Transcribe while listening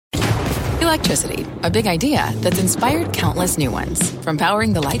Electricity, a big idea that's inspired countless new ones. From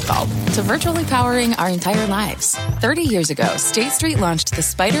powering the light bulb to virtually powering our entire lives. 30 years ago, State Street launched the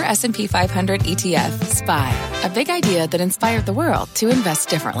Spider S&P 500 ETF, SPY. A big idea that inspired the world to invest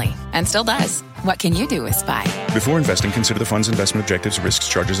differently. And still does. What can you do with SPY? Before investing, consider the fund's investment objectives, risks,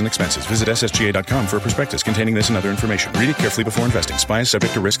 charges, and expenses. Visit ssga.com for a prospectus containing this and other information. Read it carefully before investing. SPY is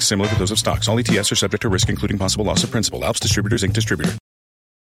subject to risks similar to those of stocks. All ETFs are subject to risk, including possible loss of principal. Alps Distributors, Inc. Distributor.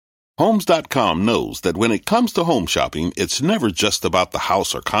 Homes.com knows that when it comes to home shopping, it's never just about the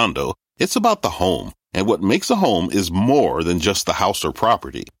house or condo. It's about the home. And what makes a home is more than just the house or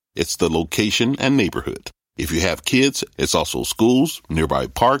property. It's the location and neighborhood. If you have kids, it's also schools, nearby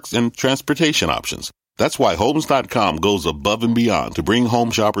parks, and transportation options. That's why Homes.com goes above and beyond to bring home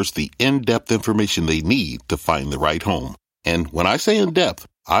shoppers the in-depth information they need to find the right home. And when I say in-depth,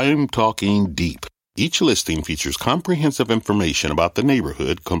 I'm talking deep. Each listing features comprehensive information about the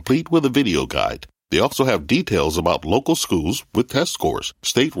neighborhood, complete with a video guide. They also have details about local schools with test scores,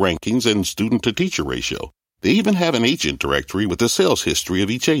 state rankings, and student-to-teacher ratio. They even have an agent directory with the sales history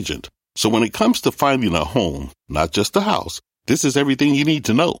of each agent. So when it comes to finding a home, not just a house, this is everything you need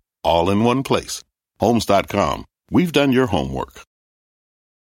to know, all in one place. Homes.com. We've done your homework.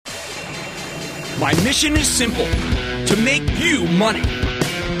 My mission is simple, to make you money.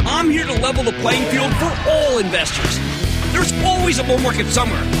 I'm here to level the playing field for all investors. There's always a bull market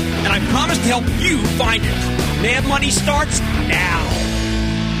somewhere, and I promise to help you find it. Mad Money starts now.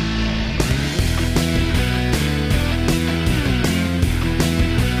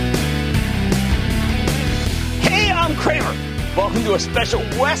 I'm Kramer. Welcome to a special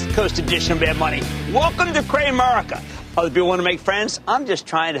West Coast edition of Mad Money. Welcome to Cramerica. Other people want to make friends? I'm just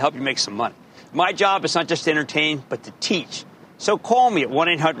trying to help you make some money. My job is not just to entertain, but to teach. So call me at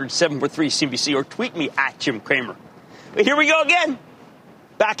 1-800-743-CNBC or tweet me at Jim Cramer. But here we go again.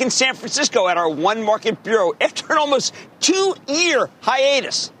 Back in San Francisco at our One Market Bureau after an almost 2-year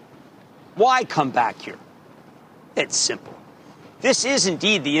hiatus. Why come back here? It's simple. This is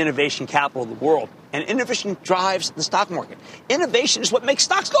indeed the innovation capital of the world. And innovation drives the stock market. Innovation is what makes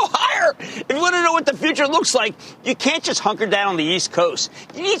stocks go higher. If you want to know what the future looks like, you can't just hunker down on the East Coast.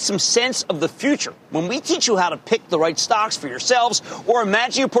 You need some sense of the future. When we teach you how to pick the right stocks for yourselves or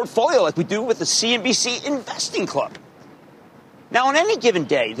imagine your portfolio like we do with the CNBC Investing Club. Now, on any given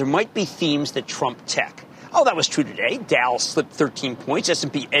day, there might be themes that trump tech. Oh, that was true today. Dow slipped 13 points.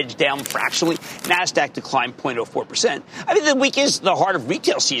 S&P edged down fractionally. NASDAQ declined 0.04%. I mean, the week is the heart of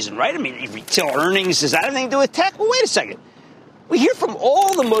retail season, right? I mean, retail earnings, does that have anything to do with tech? Well, wait a second. We hear from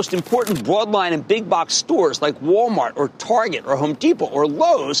all the most important broadline and big box stores like Walmart or Target or Home Depot or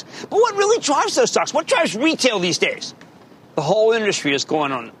Lowe's. But what really drives those stocks? What drives retail these days? The whole industry is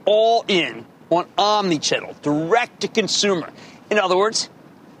going on all in on omni-channel, direct to consumer. In other words,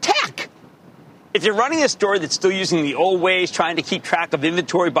 tech. If you're running a store that's still using the old ways, trying to keep track of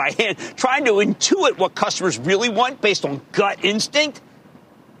inventory by hand, trying to intuit what customers really want based on gut instinct,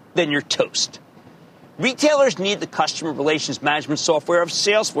 then you're toast. Retailers need the customer relations management software of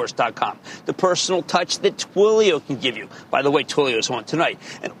Salesforce.com, the personal touch that Twilio can give you. By the way, Twilio is on tonight.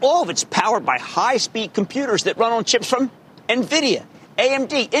 And all of it's powered by high-speed computers that run on chips from NVIDIA,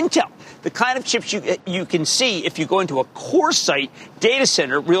 AMD, Intel, the kind of chips you can see if you go into a CoreSite data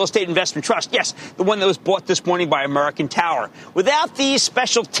center real estate investment trust. Yes, the one that was bought this morning by American Tower. Without these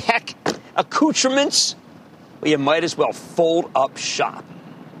special tech accoutrements, well, you might as well fold up shop.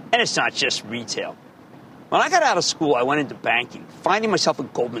 And it's not just retail. When I got out of school, I went into banking, finding myself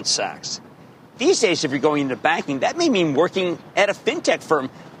at Goldman Sachs. These days, if you're going into banking, that may mean working at a fintech firm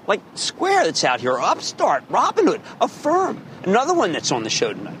like Square that's out here, or Upstart, Robinhood, Affirm, another one that's on the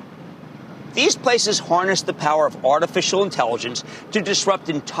show tonight. These places harness the power of artificial intelligence to disrupt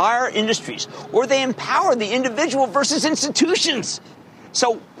entire industries, or they empower the individual versus institutions.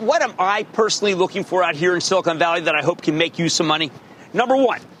 So what am I personally looking for out here in Silicon Valley that I hope can make you some money? Number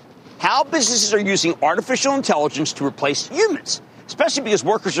one, how businesses are using artificial intelligence to replace humans, especially because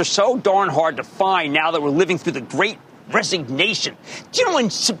workers are so darn hard to find now that we're living through the Great Resignation. Do you know in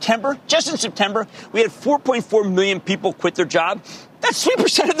September, just in September, we had 4.4 million people quit their job? That's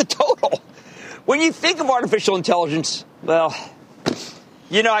 3% of the total. When you think of artificial intelligence, well,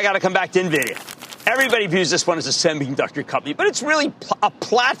 you know I got to come back to NVIDIA. Everybody views this one as a semiconductor company, but it's really a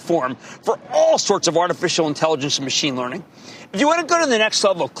platform for all sorts of artificial intelligence and machine learning. If you want to go to the next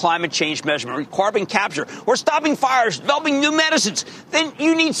level of climate change measurement, or carbon capture, or stopping fires, developing new medicines, then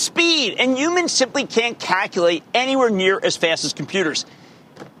you need speed. And humans simply can't calculate anywhere near as fast as computers.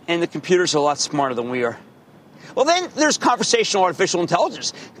 And the computers are a lot smarter than we are. Well, then there's conversational artificial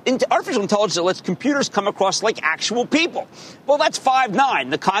intelligence. Artificial intelligence that lets computers come across like actual people. Well, that's Five9,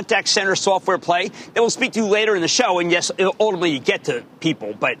 the contact center software play that we'll speak to later in the show. And yes, ultimately you get to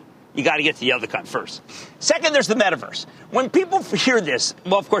people, but you got to get to the other kind first. Second, there's the metaverse. When people hear this,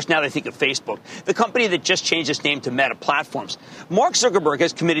 well, of course, now they think of Facebook, the company that just changed its name to Meta Platforms. Mark Zuckerberg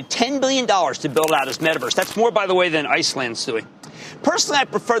has committed $10 billion to build out his metaverse. That's more, by the way, than Iceland's doing. Personally, I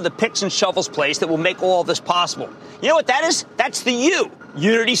prefer the picks and shovels place that will make all of this possible. You know what that is? That's the U.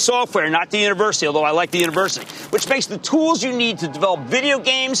 Unity software, not the university, although I like the university, which makes the tools you need to develop video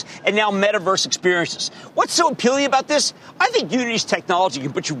games and now metaverse experiences. What's so appealing about this? I think Unity's technology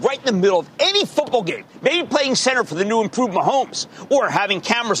can put you right in the middle of any football game, maybe playing center for the new improved Mahomes, or having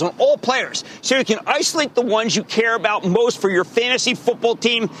cameras on all players so you can isolate the ones you care about most for your fantasy football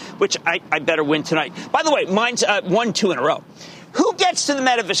team, which I better win tonight. By the way, mine's 1-2 in a row. Who gets to the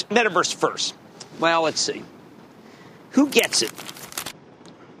metaverse first? Well, let's see. Who gets it?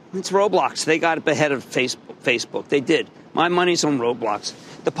 It's Roblox. They got it ahead of Facebook. They did. My money's on Roblox,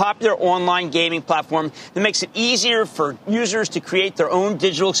 the popular online gaming platform that makes it easier for users to create their own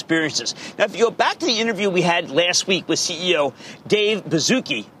digital experiences. Now, if you go back to the interview we had last week with CEO Dave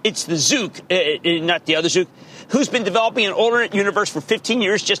Baszucki, it's the Zook, not the other Zook, who's been developing an alternate universe for 15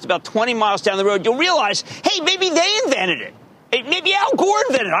 years, just about 20 miles down the road, you'll realize, hey, maybe they invented it. Maybe Al Gore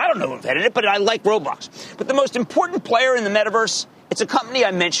invented it. I don't know who invented it, but I like Roblox. But the most important player in the metaverse, it's a company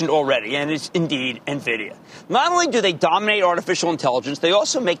I mentioned already, and it's indeed NVIDIA. Not only do they dominate artificial intelligence, they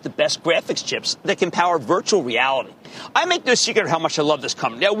also make the best graphics chips that can power virtual reality. I make no secret of how much I love this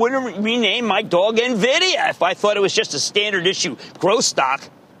company. I wouldn't rename my dog NVIDIA if I thought it was just a standard issue growth stock.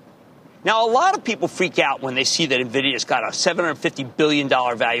 Now, a lot of people freak out when they see that NVIDIA's got a $750 billion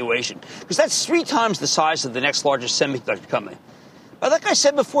valuation, because that's 3 times the size of the next largest semiconductor company. But like I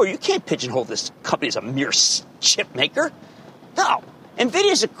said before, you can't pigeonhole this company as a mere chip maker. No.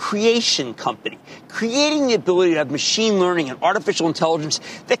 NVIDIA is a creation company, creating the ability to have machine learning and artificial intelligence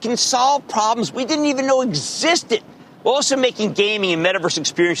that can solve problems we didn't even know existed, while also making gaming and metaverse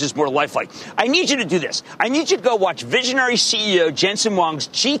experiences more lifelike. I need you to do this. I need you to go watch visionary CEO Jensen Huang's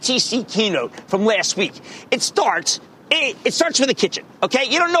GTC keynote from last week. It starts with a kitchen, okay?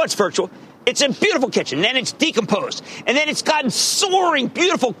 You don't know it's virtual. It's a beautiful kitchen. Then it's decomposed. And then it's got soaring,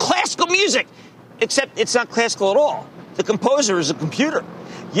 beautiful classical music. Except it's not classical at all. The composer is a computer.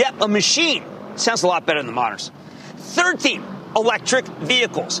 Yet a machine. Sounds a lot better than the moderns. Third theme. Electric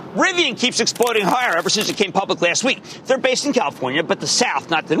vehicles. Rivian keeps exploding higher ever since it came public last week. They're based in California, but the South,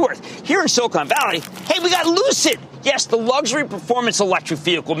 not the North. Here in Silicon Valley, hey, we got Lucid. Yes, the luxury performance electric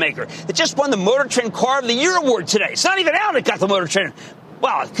vehicle maker that just won the Motor Trend Car of the Year award today. It's not even out. It got the Motor Trend.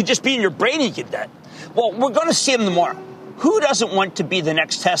 Wow, it could just be in your brain you get that. Well, we're going to see them tomorrow. Who doesn't want to be the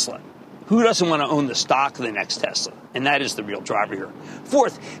next Tesla? Who doesn't want to own the stock of the next Tesla? And that is the real driver here.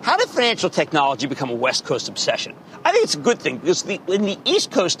 Fourth, how did financial technology become a West Coast obsession? I think it's a good thing, because when the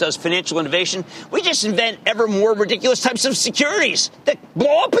East Coast does financial innovation, we just invent ever more ridiculous types of securities that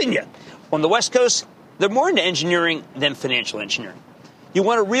blow up in you. On the West Coast, they're more into engineering than financial engineering. You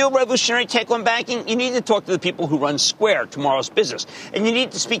want a real revolutionary take on banking? You need to talk to the people who run Square, tomorrow's business. And you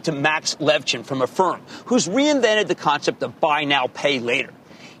need to speak to Max Levchin from Affirm, who's reinvented the concept of buy now, pay later.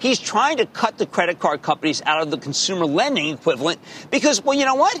 He's trying to cut the credit card companies out of the consumer lending equivalent because, well, you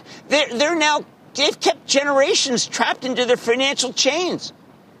know what? They've kept generations trapped into their financial chains.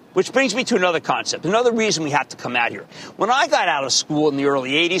 Which brings me to another concept, another reason we have to come out here. When I got out of school in the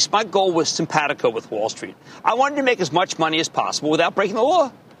early 80s, my goal was simpatico with Wall Street. I wanted to make as much money as possible without breaking the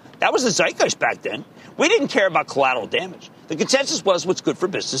law. That was the zeitgeist back then. We didn't care about collateral damage. The consensus was what's good for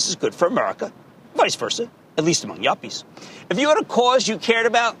business is good for America, vice versa, at least among yuppies. If you had a cause you cared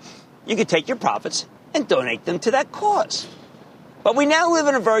about, you could take your profits and donate them to that cause. But we now live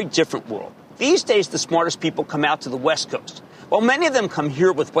in a very different world. These days, the smartest people come out to the West Coast. Well, many of them come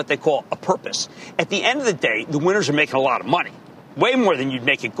here with what they call a purpose. At the end of the day, the winners are making a lot of money. Way more than you'd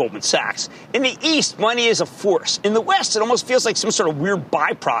make at Goldman Sachs. In the East, money is a force. In the West, it almost feels like some sort of weird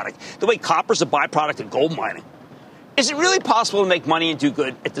byproduct, the way copper's a byproduct of gold mining. Is it really possible to make money and do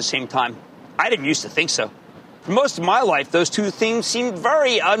good at the same time? I didn't used to think so. For most of my life, those two things seemed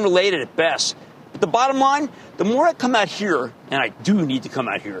very unrelated at best. But the bottom line, the more I come out here, and I do need to come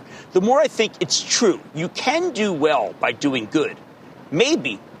out here, the more I think it's true. You can do well by doing good.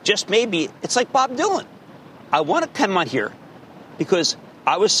 Maybe, just maybe, it's like Bob Dylan. I want to come out here because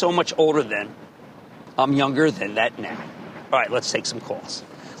I was so much older then. I'm younger than that now. All right, let's take some calls.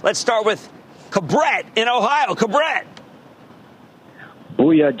 Let's start with Cabret in Ohio. Cabret.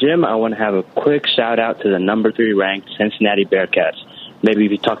 Booyah, Jim. I want to have a quick shout out to the number 3 ranked Cincinnati Bearcats. Maybe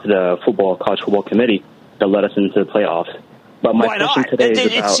if you talk to the college football committee, they'll let us into the playoffs. But my Why question not? today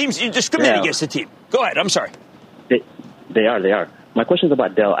is about... It seems you discriminate against the team. Go ahead. I'm sorry. They are. My question is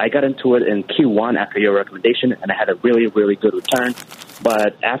about Dell. I got into it in Q1 after your recommendation, and I had a really, really good return.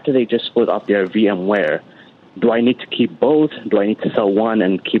 But after they just split off their VMware, do I need to keep both? Do I need to sell one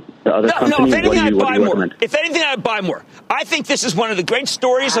and keep the other company? No, if anything, I'd buy more. Recommend? If anything, I'd buy more. I think this is one of the great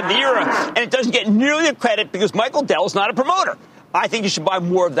stories of the era, and it doesn't get nearly the credit because Michael Dell is not a promoter. I think you should buy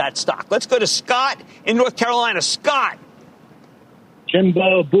more of that stock. Let's go to Scott in North Carolina. Scott.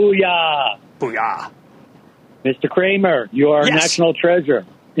 Jimbo, booyah. Booyah. Mr. Kramer, you are a national treasure.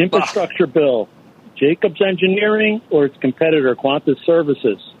 Infrastructure bill. Jacobs Engineering or its competitor, Quanta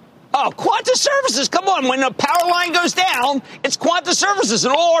Services? Oh, Quanta Services. Come on. When a power line goes down, it's Quanta Services.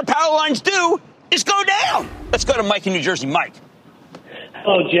 And all our power lines do is go down. Let's go to Mike in New Jersey. Mike.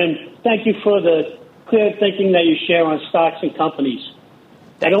 Hello, Jim. Thank you for the clear thinking that you share on stocks and companies.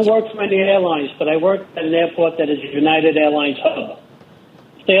 I don't work for any airlines, but I work at an airport that is a United Airlines hub.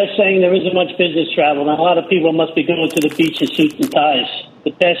 They're saying there isn't much business travel, and a lot of people must be going to the beach in suits and ties. The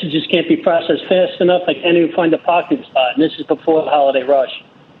passages can't be processed fast enough. I can't even find a parking spot, and this is before the holiday rush.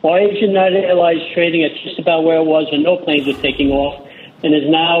 Why is United Airlines trading at just about where it was when no planes were taking off, and is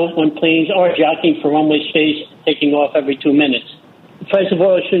now, when planes are jockeying for runway space, taking off every 2 minutes? The price of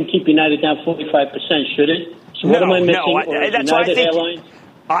oil shouldn't keep United down 45%, should it? So what am I missing? That's why I think Airlines?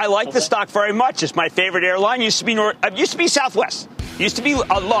 I like the stock very much. It's my favorite airline. Used to be Southwest. Used to be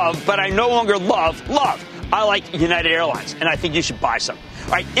a love, but I no longer love. I like United Airlines, and I think you should buy some.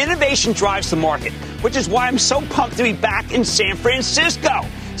 All right, innovation drives the market, which is why I'm so pumped to be back in San Francisco.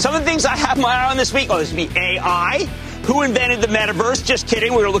 Some of the things I have my eye on this week, this would be AI. Who invented the metaverse? Just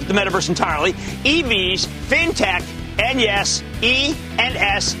kidding. We're going to look at the metaverse entirely. EVs, fintech, and yes, E and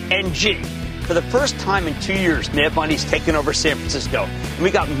S and G. For the first time in 2 years, Mad Money's taken over San Francisco. And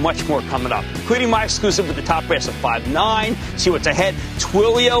we got much more coming up, including my exclusive with the top brass of 5-9. See what's ahead.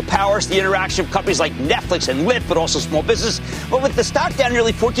 Twilio powers the interaction of companies like Netflix and Lyft, but also small business. But with the stock down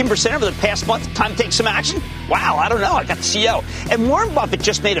nearly 14% over the past month, time to take some action? Wow, I don't know. I got the CEO. And Warren Buffett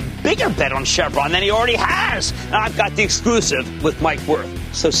just made a bigger bet on Chevron than he already has. And I've got the exclusive with Mike Wirth.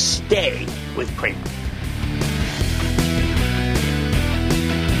 So stay with Kramer.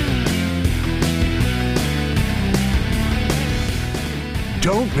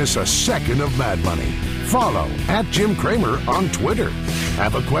 Don't miss a second of Mad Money. Follow @Jim Cramer on Twitter.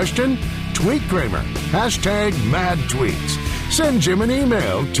 Have a question? Tweet Cramer. #MadTweets. Send Jim an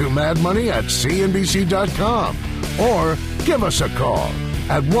email to madmoney@cnbc.com or give us a call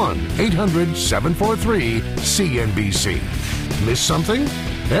at 1-800-743-CNBC. Miss something?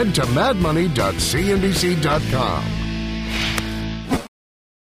 Head to madmoney.cnbc.com.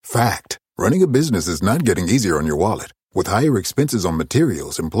 Fact. Running a business is not getting easier on your wallet. With higher expenses on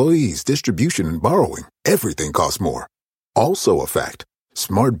materials, employees, distribution, and borrowing, everything costs more. Also a fact.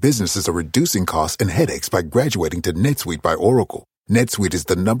 Smart businesses are reducing costs and headaches by graduating to NetSuite by Oracle. NetSuite is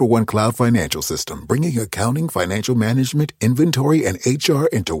the #1 cloud financial system, bringing accounting, financial management, inventory, and HR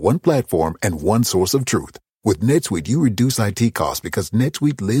into one platform and one source of truth. With NetSuite, you reduce IT costs because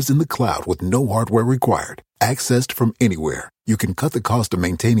NetSuite lives in the cloud with no hardware required. Accessed from anywhere. You can cut the cost of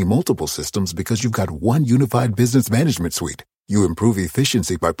maintaining multiple systems because you've got one unified business management suite. You improve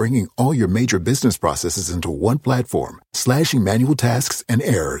efficiency by bringing all your major business processes into one platform, slashing manual tasks and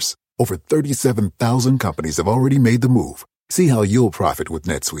errors. Over 37,000 companies have already made the move. See how you'll profit with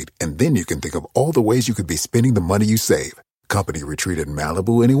NetSuite, and then you can think of all the ways you could be spending the money you save. Company retreat in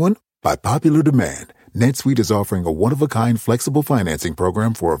Malibu, anyone? By popular demand, NetSuite is offering a one-of-a-kind flexible financing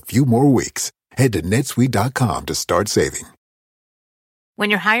program for a few more weeks. Head to netsuite.com to start saving. When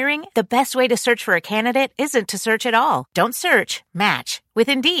you're hiring, the best way to search for a candidate isn't to search at all. Don't search, match with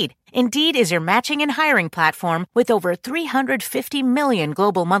Indeed. Indeed is your matching and hiring platform with over 350 million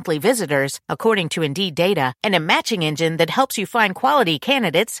global monthly visitors, according to Indeed data, and a matching engine that helps you find quality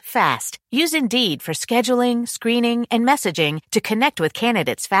candidates fast. Use Indeed for scheduling, screening, and messaging to connect with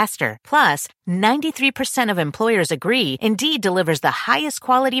candidates faster. Plus, 93% of employers agree Indeed delivers the highest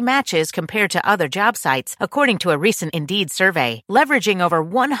quality matches compared to other job sites, according to a recent Indeed survey. Leveraging over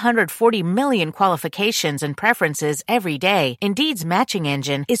 140 million qualifications and preferences every day, Indeed's matching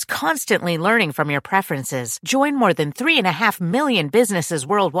engine is constantly learning from your preferences. Join more than 3.5 million businesses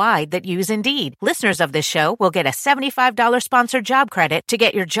worldwide that use Indeed. Listeners of this show will get a $75 sponsored job credit to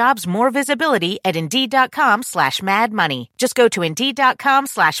get your jobs more visibility at Indeed.com/madmoney. Just go to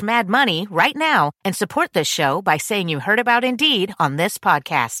Indeed.com/madmoney right now and support this show by saying you heard about Indeed on this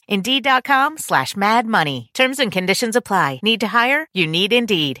podcast. Indeed.com/madmoney. Terms and conditions apply. Need to hire? You need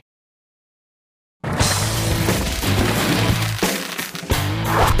Indeed.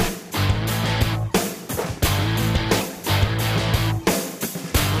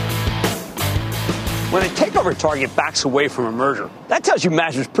 When a takeover target backs away from a merger, that tells you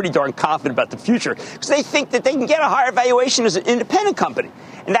management's pretty darn confident about the future because they think that they can get a higher valuation as an independent company.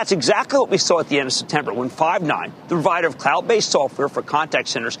 And that's exactly what we saw at the end of September when Five9, the provider of cloud-based software for contact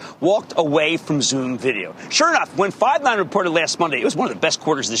centers, walked away from Zoom Video. Sure enough, when Five9 reported last Monday, it was one of the best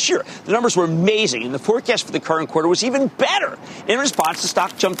quarters this year. The numbers were amazing, and the forecast for the current quarter was even better. In response, the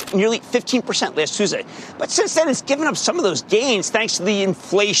stock jumped nearly 15% last Tuesday. But since then, it's given up some of those gains thanks to the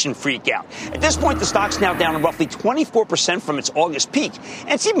inflation freakout. At this point, the stock's now down roughly 24% from its August peak,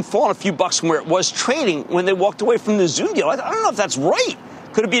 and it's even fallen a few bucks from where it was trading when they walked away from the Zoom deal. I don't know if that's right.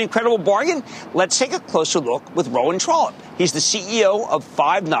 Could it be an incredible bargain? Let's take a closer look with Rowan Trollope. He's the CEO of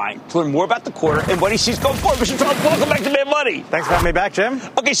Five9 to learn more about the quarter and what he sees going forward. Mr. Trollope, welcome back to Mad Money. Thanks for having me back, Jim.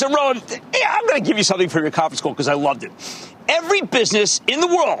 Okay, so Rowan, I'm going to give you something for your conference call because I loved it. Every business in the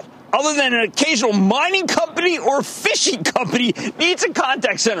world, other than an occasional mining company or fishing company, needs a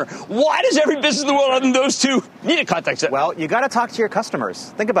contact center. Why does every business in the world other than those two need a contact center? Well, you got to talk to your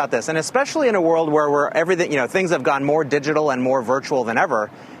customers. Think about this. And especially in a world where everything, things have gone more digital and more virtual than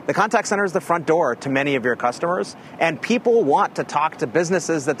ever, the contact center is the front door to many of your customers, and people want to talk to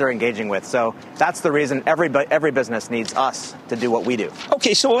businesses that they're engaging with. So that's the reason every business needs us to do what we do.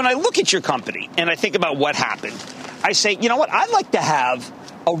 Okay, so when I look at your company and I think about what happened, I say, you know what, I'd like to have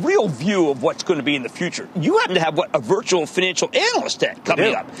a real view of what's going to be in the future. You happen to have a virtual financial analyst day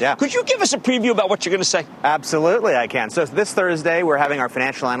coming up. Yeah. Could you give us a preview about what you're going to say? Absolutely, I can. So this Thursday, we're having our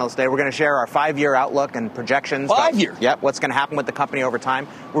financial analyst day. We're going to share our 5-year outlook and projections. 5-year? Yep, what's going to happen with the company over time.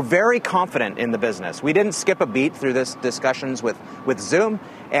 We're very confident in the business. We didn't skip a beat through this discussions with Zoom,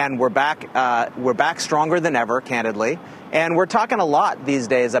 and we're back stronger than ever, candidly. And we're talking a lot these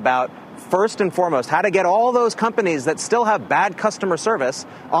days about, first and foremost, how to get all those companies that still have bad customer service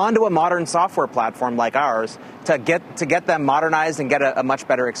onto a modern software platform like ours to get them modernized and get a much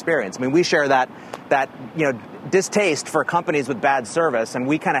better experience. I mean, we share that distaste for companies with bad service, and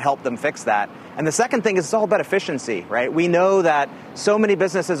we kind of help them fix that. And the second thing is it's all about efficiency, right? We know that so many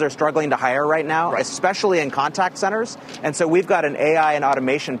businesses are struggling to hire right now, especially in contact centers. And so we've got an AI and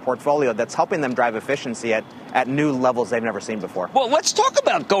automation portfolio that's helping them drive efficiency at new levels they've never seen before. Well, let's talk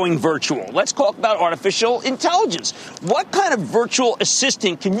about going virtual. Let's talk about artificial intelligence. What kind of virtual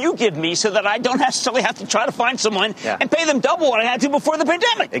assistant can you give me so that I don't necessarily have to try to find someone and pay them double what I had to before the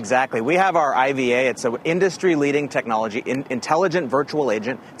pandemic? Exactly. We have our IVA. It's an industry-leading technology, intelligent virtual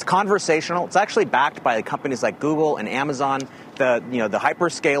agent. It's conversational. It's actually backed by companies like Google and Amazon, the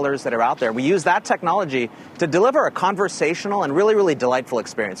hyperscalers that are out there. We use that technology to deliver a conversational and really, really delightful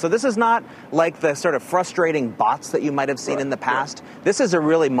experience. So this is not like the sort of frustrating bots that you might have seen in the past. This is a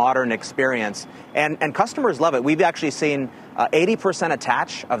really modern experience, and customers love it. We've actually seen 80%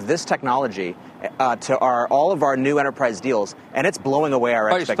 attach of this technology to all of our new enterprise deals, and it's blowing away our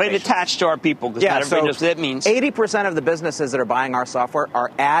expectations. Explain attached to our people, because not everybody knows what that means. 80% of the businesses that are buying our software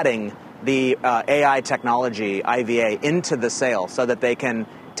are adding the AI technology, IVA, into the sale so that they can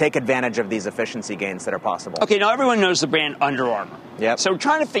take advantage of these efficiency gains that are possible. Okay, now everyone knows the brand Under Armour. Yep. So we're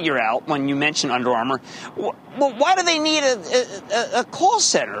trying to figure out, when you mention Under Armour, well, why do they need a call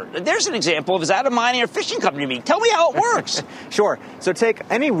center? There's an example of, is that a mining or fishing company to me? Tell me how it works. Sure. So take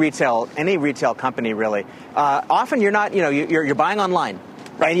any retail company, really. Often you're not, you're buying online.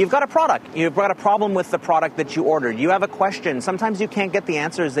 Right, and you've got a product. You've got a problem with the product that you ordered. You have a question. Sometimes you can't get the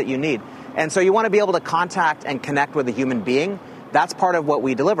answers that you need. And so you want to be able to contact and connect with a human being. That's part of what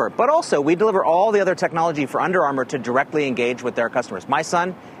we deliver. But also, we deliver all the other technology for Under Armour to directly engage with their customers. My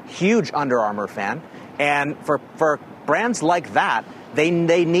son, huge Under Armour fan. And for brands like that, they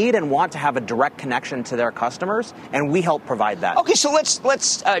need and want to have a direct connection to their customers, and we help provide that. Okay, so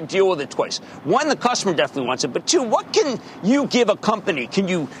let's deal with it twice. One, the customer definitely wants it, but two, what can you give a company? Can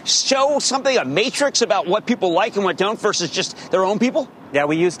you show something, a matrix about what people like and what don't versus just their own people? Yeah,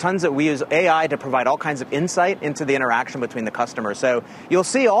 we use AI to provide all kinds of insight into the interaction between the customers. So you'll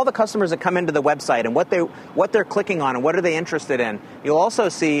see all the customers that come into the website and what they're clicking on and what are they interested in. You'll also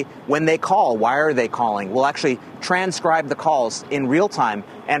see when they call, why are they calling? We'll actually transcribe the calls in real time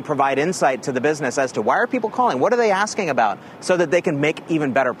and provide insight to the business as to why are people calling? What are they asking about? So that they can make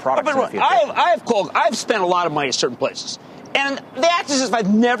even better products in the future. I've spent a lot of money at certain places. And they act as if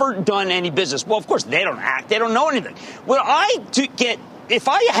I've never done any business. Well, of course, they don't act. They don't know anything. If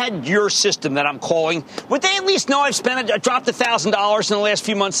I had your system that I'm calling, would they at least know I've dropped $1,000 in the last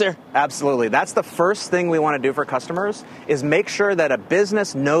few months there? Absolutely. That's the first thing we want to do for customers, is make sure that a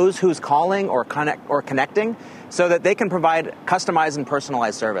business knows who's calling or connecting so that they can provide customized and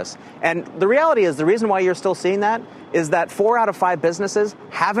personalized service. And the reality is, the reason why you're still seeing that is that 4 out of 5 businesses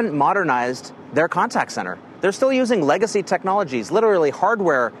haven't modernized their contact center. They're still using legacy technologies, literally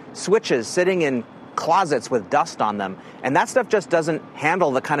hardware switches sitting in closets with dust on them. And that stuff just doesn't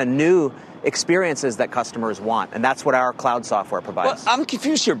handle the kind of new experiences that customers want. And that's what our cloud software provides. Well, I'm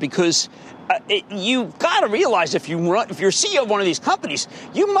confused here because you've got to realize if you're CEO of one of these companies,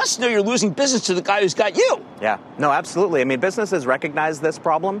 you must know you're losing business to the guy who's got you. Yeah, no, absolutely. I mean, businesses recognize this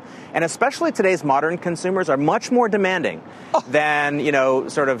problem, and especially today's modern consumers are much more demanding than,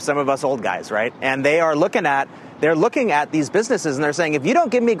 sort of some of us old guys, right? And they're looking at these businesses and they're saying, if you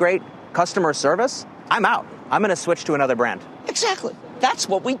don't give me great customer service, I'm out. I'm going to switch to another brand. Exactly. That's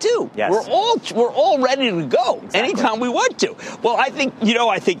what we do. Yes. We're all ready to go anytime we want to. Well, I think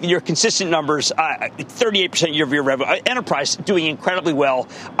your consistent numbers, 38% year-over-year revenue, enterprise doing incredibly well.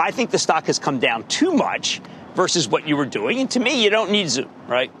 I think the stock has come down too much versus what you were doing. And to me, you don't need Zoom,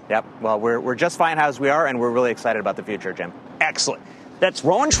 right? Yep. Well, we're just fine as we are, and we're really excited about the future, Jim. Excellent. That's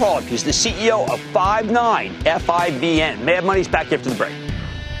Rowan Trollope. He's the CEO of Five9, F-I-V-N. Mad Money's back after the break.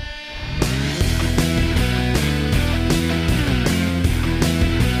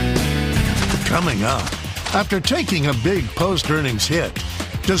 Coming up, after taking a big post-earnings hit,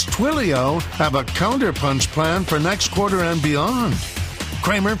 does Twilio have a counterpunch plan for next quarter and beyond?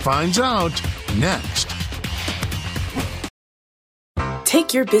 Cramer finds out next.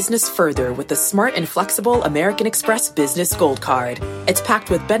 Take your business further with the smart and flexible American Express Business Gold Card. It's packed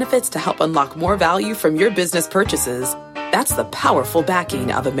with benefits to help unlock more value from your business purchases. That's the powerful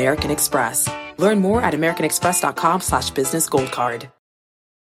backing of American Express. Learn more at americanexpress.com/businessgoldcard.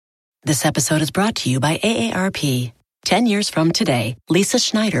 This episode is brought to you by AARP. 10 years from today, Lisa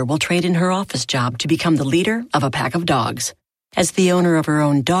Schneider will trade in her office job to become the leader of a pack of dogs. As the owner of her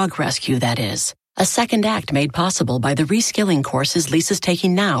own dog rescue, that is. A second act made possible by the reskilling courses Lisa's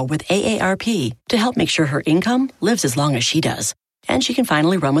taking now with AARP to help make sure her income lives as long as she does. And she can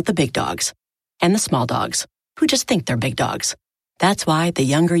finally run with the big dogs. And the small dogs, who just think they're big dogs. That's why the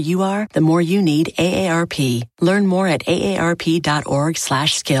younger you are, the more you need AARP. Learn more at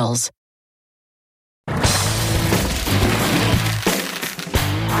aarp.org/skills.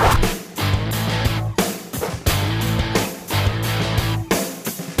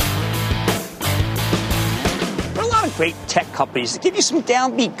 Great tech companies that give you some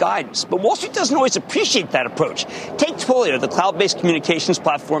downbeat guidance, but Wall Street doesn't always appreciate that approach. Take Twilio, the cloud-based communications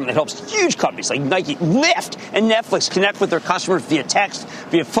platform that helps huge companies like Nike, Lyft, and Netflix connect with their customers via text,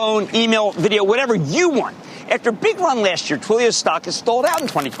 via phone, email, video, whatever you want. After a big run last year, Twilio's stock has stalled out in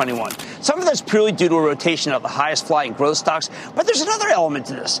 2021. Some of that's purely due to a rotation of the highest flying growth stocks, but there's another element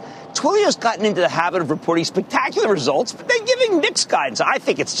to this. Twilio's gotten into the habit of reporting spectacular results, but they're giving mixed guidance. I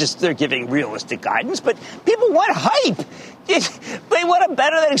think it's just they're giving realistic guidance, but people want hype. They want a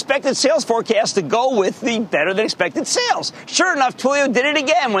better-than-expected sales forecast to go with the better-than-expected sales. Sure enough, Twilio did it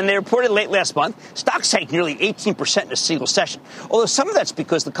again when they reported late last month. Stocks sank nearly 18% in a single session, although some of that's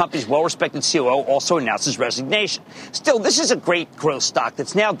because the company's well-respected COO also announced his resignation. Still, this is a great growth stock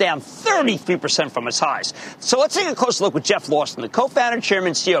that's now down 33% from its highs. So let's take a closer look with Jeff Lawson, the co-founder, chairman,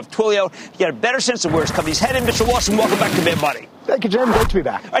 and CEO of Twilio, to get a better sense of where his company's headed. Mr. Lawson, welcome back to Mad Money. Thank you, Jim. Great to be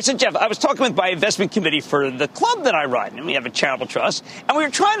back. All right, so, Jeff, I was talking with my investment committee for the club that I run, and we have a charitable trust, and we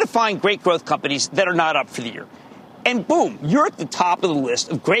were trying to find great growth companies that are not up for the year. And boom, you're at the top of the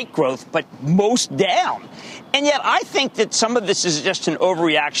list of great growth, but most down. And yet I think that some of this is just an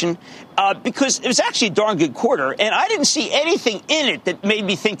overreaction because it was actually a darn good quarter, and I didn't see anything in it that made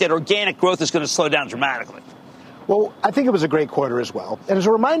me think that organic growth is going to slow down dramatically. Well, I think it was a great quarter as well. And as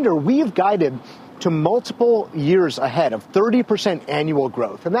a reminder, we've guided to multiple years ahead of 30% annual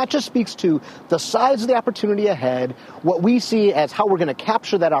growth. And that just speaks to the size of the opportunity ahead, what we see as how we're going to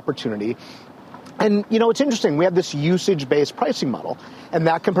capture that opportunity. And, it's interesting. We have this usage-based pricing model, and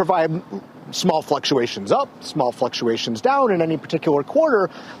that can provide small fluctuations up, small fluctuations down in any particular quarter,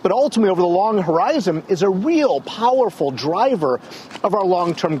 but ultimately over the long horizon is a real powerful driver of our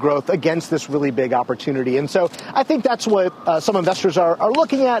long-term growth against this really big opportunity. And so I think that's what some investors are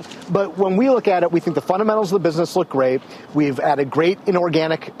looking at, but when we look at it, we think the fundamentals of the business look great. We've added great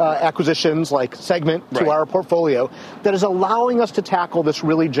inorganic acquisitions like Segment to our portfolio that is allowing us to tackle this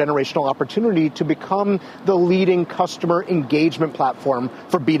really generational opportunity to become the leading customer engagement platform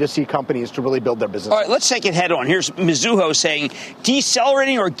for B2C companies to really build their business. All right, let's take it head on. Here's Mizuho saying,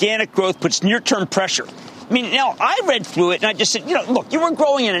 decelerating organic growth puts near-term pressure. I mean, now, I read through it, and I just said, look, you were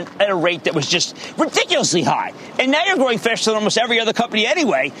growing at a rate that was just ridiculously high. And now you're growing faster than almost every other company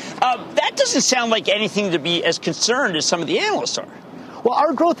anyway. That doesn't sound like anything to be as concerned as some of the analysts are. Well,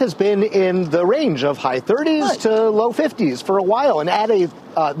 our growth has been in the range of high 30s to low 50s for a while, and at a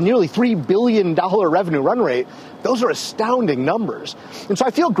nearly $3 billion revenue run rate, Those are astounding numbers. And so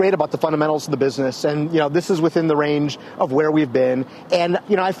I feel great about the fundamentals of the business. And, this is within the range of where we've been. And,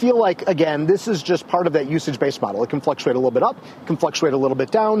 I feel like, again, this is just part of that usage-based model. It can fluctuate a little bit up, can fluctuate a little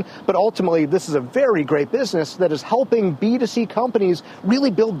bit down. But ultimately, this is a very great business that is helping B2C companies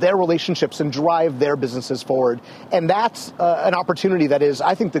really build their relationships and drive their businesses forward. And that's an opportunity that is,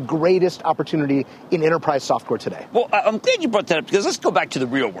 I think, the greatest opportunity in enterprise software today. Well, I'm glad you brought that up, because let's go back to the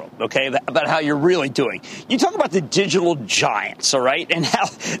real world, okay, about how you're really doing. You talk about the digital giants, all right, and how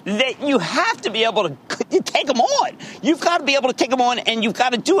you have to be able to take them on. You've got to be able to take them on, and you've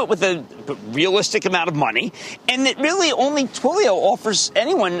got to do it with a realistic amount of money, and that really only Twilio offers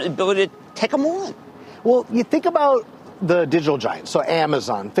anyone the ability to take them on. Well, you think about the digital giants, so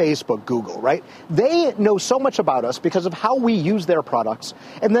Amazon, Facebook, Google, right? They know so much about us because of how we use their products,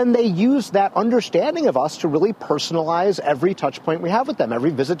 and then they use that understanding of us to really personalize every touch point we have with them,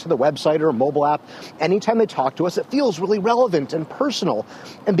 every visit to the website or mobile app. Anytime they talk to us, it feels really relevant and personal.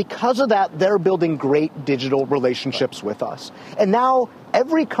 And because of that, they're building great digital relationships with us. And now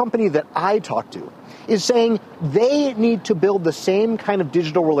every company that I talk to is saying they need to build the same kind of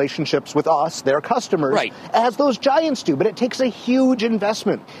digital relationships with us, their customers, as those giants do. But it takes a huge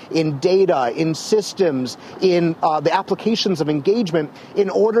investment in data, in systems, in the applications of engagement in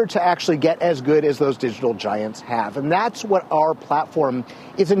order to actually get as good as those digital giants have. And that's what our platform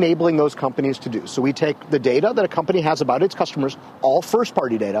is enabling those companies to do. So we take the data that a company has about its customers, all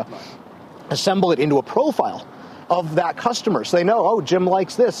first-party data, assemble it into a profile of that customer. So they know, oh, Jim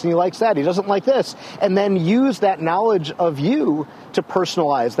likes this and he likes that, he doesn't like this. And then use that knowledge of you to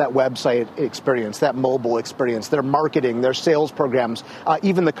personalize that website experience, that mobile experience, their marketing, their sales programs,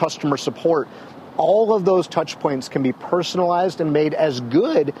 even the customer support. All of those touch points can be personalized and made as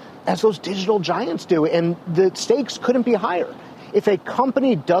good as those digital giants do. And the stakes couldn't be higher. If a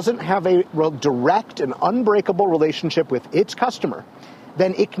company doesn't have a direct and unbreakable relationship with its customer,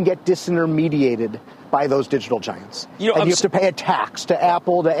 then it can get disintermediated by those digital giants. And you have to pay a tax to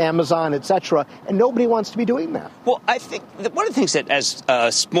Apple, to Amazon, et cetera, and nobody wants to be doing that. Well, I think that one of the things that, as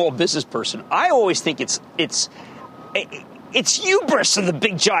a small business person, I always think it's hubris of the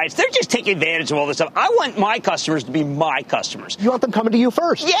big giants. They're just taking advantage of all this stuff. I want my customers to be my customers. You want them coming to you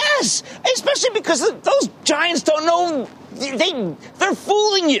first. Yes, especially because those giants don't know, they're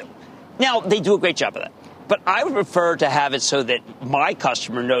fooling you. Now, they do a great job of that. But I would prefer to have it so that my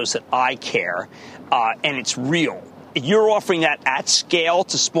customer knows that I care and it's real. You're offering that at scale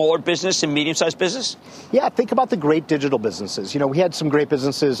to smaller business and medium-sized business? Yeah, think about the great digital businesses. We had some great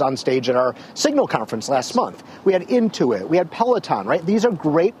businesses on stage at our Signal conference last month. We had Intuit, we had Peloton, right? These are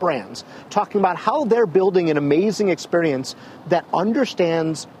great brands talking about how they're building an amazing experience that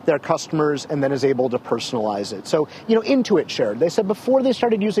understands their customers and then is able to personalize it. So, Intuit shared, they said before they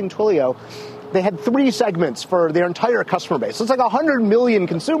started using Twilio, they had 3 segments for their entire customer base. So it's like 100 million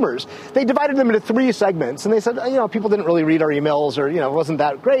consumers. They divided them into 3 segments, and they said, people didn't really read our emails, or, it wasn't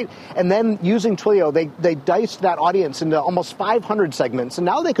that great. And then using Twilio, they diced that audience into almost 500 segments, and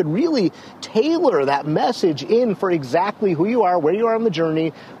now they could really tailor that message in for exactly who you are, where you are on the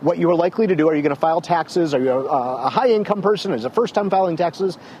journey, what you are likely to do. Are you going to file taxes? Are you a high-income person? Is it first time filing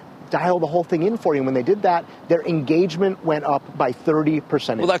taxes? Dial the whole thing in for you. And when they did that, their engagement went up by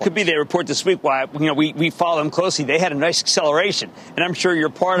 30%. Well, that could be. They report this week why we follow them closely. They had a nice acceleration, and I'm sure you're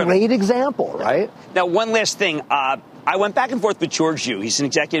part of it. Great example, right? Now, one last thing. I went back and forth with George Yu. He's an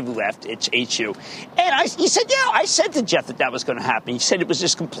executive who left. It's HU. And he said, I said to Jeff that was going to happen. He said it was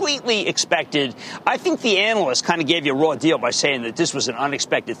just completely expected. I think the analyst kind of gave you a raw deal by saying that this was an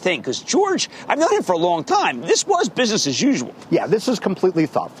unexpected thing. Because George, I've known him for a long time. This was business as usual. Yeah, this is completely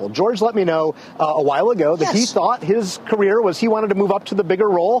thoughtful. George let me know a while ago that he thought his career was he wanted to move up to the bigger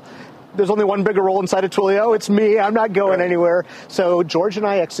role. There's only one bigger role inside of Twilio. It's me. I'm not going anywhere. So George and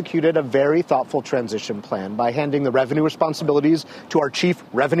I executed a very thoughtful transition plan by handing the revenue responsibilities to our chief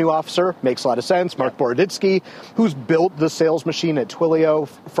revenue officer. Makes a lot of sense. Mark Boroditsky, who's built the sales machine at Twilio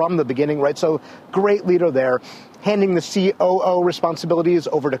from the beginning, right? So great leader there. Handing the COO responsibilities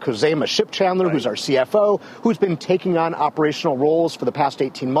over to Khozema Shipchandler, who's our CFO, who's been taking on operational roles for the past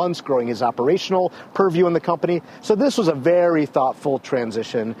 18 months, growing his operational purview in the company. So this was a very thoughtful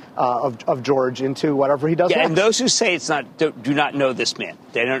transition of George into whatever he does next. And those who say it's not do not know this man.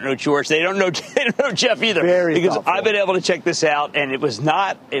 They don't know George. They don't know Jeff either. Because thoughtful. I've been able to check this out, and it was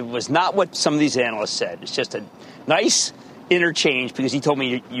not what some of these analysts said. It's just a nice interchange because he told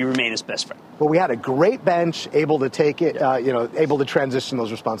me you remain his best friend. Well, we had a great bench able to take it, able to transition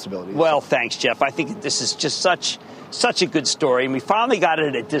those responsibilities. Well, thanks, Jeff. I think this is just such Such a good story, and we finally got it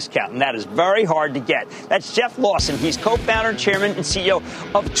at a discount, and that is very hard to get. That's Jeff Lawson. He's co-founder, chairman, and CEO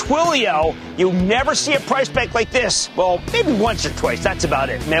of Twilio. You'll never see a price break like this. Well, maybe once or twice. That's about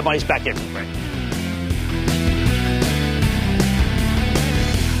it. Mad Money's back in for the break.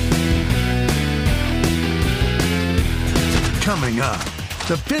 Coming up,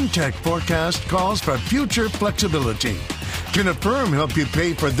 the FinTech forecast calls for future flexibility. Can a firm help you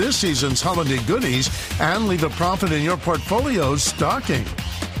pay for this season's holiday goodies and leave a profit in your portfolio's stocking?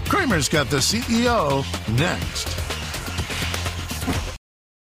 Kramer's got the CEO next.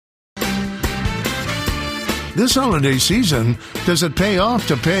 This holiday season, does it pay off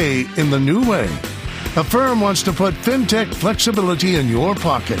to pay in the new way? A firm wants to put FinTech flexibility in your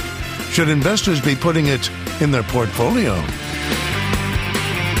pocket. Should investors be putting it in their portfolio?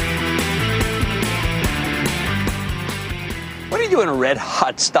 What do you do when a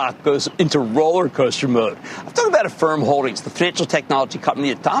red-hot stock goes into roller coaster mode? I'm talking about Affirm Holdings, the financial technology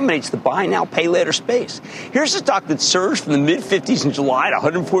company that dominates the buy now, pay later space. Here's a stock that surged from the mid-50s in July to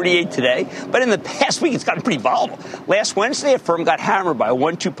 148 today, but in the past week it's gotten pretty volatile. Last Wednesday, Affirm got hammered by a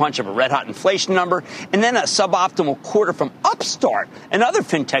 1-2 punch of a red-hot inflation number and then a suboptimal quarter from Upstart, another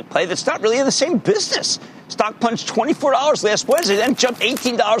fintech play that's not really in the same business. Stock punched $24 last Wednesday, then jumped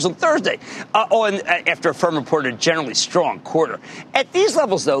 $18 on Thursday. After Affirm reported a generally strong quarter. At these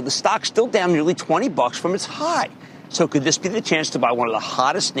levels, though, the stock's still down nearly $20 from its high. So could this be the chance to buy one of the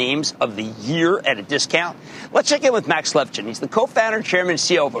hottest names of the year at a discount? Let's check in with Max Levchin. He's the co-founder, chairman, and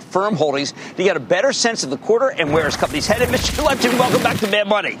CEO of Affirm Holdings to get a better sense of the quarter and where his company's headed. Mr. Levchin, welcome back to Mad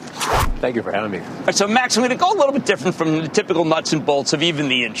Money. Thank you for having me. All right, so, Max, I'm going to go a little bit different from the typical nuts and bolts of even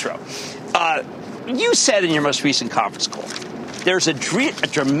the intro. You said in your most recent conference call, there's a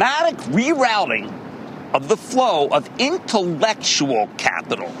dramatic rerouting of the flow of intellectual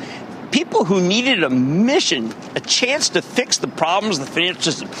capital. People who needed a mission, a chance to fix the problems of the financial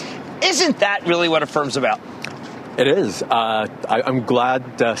system. Isn't that really what Affirm's about? It is. I'm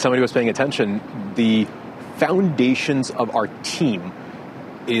glad somebody was paying attention. The foundations of our team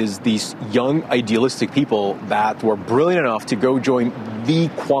is these young, idealistic people that were brilliant enough to go join the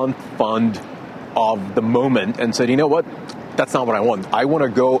quant fund of the moment and said, you know what, that's not what I want. I want to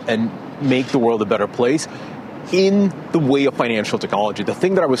go and make the world a better place in the way of financial technology. The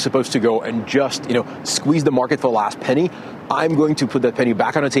thing that I was supposed to go and just, squeeze the market for the last penny, I'm going to put that penny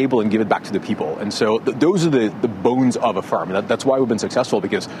back on the table and give it back to the people. And so those are the bones of Affirm. And that's why we've been successful,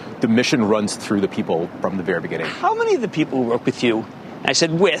 because the mission runs through the people from the very beginning. How many of the people who work with you, I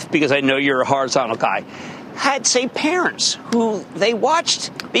said with because I know you're a horizontal guy, had, say, parents who they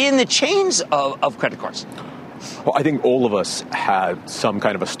watched be in the chains of credit cards? Well, I think all of us had some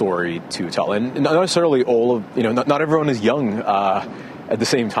kind of a story to tell. And not necessarily all of, not everyone is young at the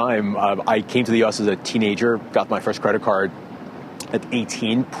same time. I came to the U.S. as a teenager, got my first credit card at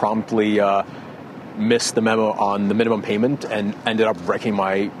 18, promptly missed the memo on the minimum payment and ended up wrecking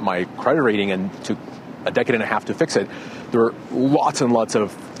my credit rating and took a decade and a half to fix it. There were lots and lots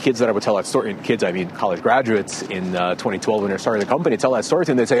of kids that I would tell that story, and kids, I mean college graduates in 2012 when they're starting the company, tell that story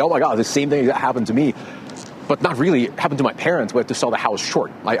to them, they'd say, oh my God, the same thing that happened to me, but not really. It happened to my parents. We had to sell the house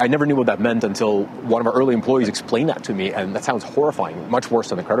short. I never knew what that meant until one of our early employees explained that to me, and that sounds horrifying, much worse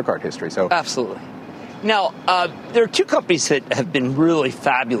than the credit card history. So absolutely. Now, there are two companies that have been really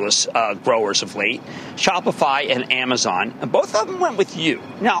fabulous growers of late, Shopify and Amazon, and both of them went with you.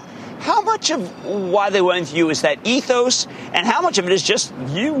 Now, how much of why they went with you is that ethos, and how much of it is just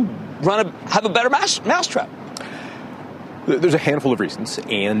you have a better mousetrap? There's a handful of reasons,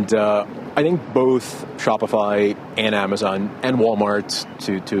 and I think both Shopify and Amazon and Walmart,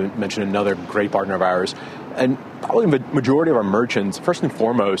 to mention another great partner of ours, and probably the majority of our merchants, first and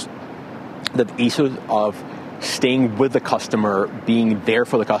foremost, the ethos of staying with the customer, being there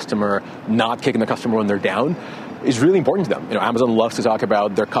for the customer, not kicking the customer when they're down, is really important to them. Amazon loves to talk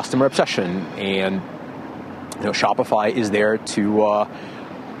about their customer obsession, and Shopify is there to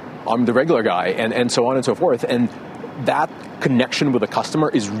I'm the regular guy, and so on and so forth. And that connection with the customer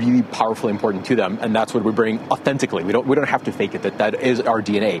is really powerfully important to them, and that's what we bring authentically. We don't have to fake it. That is our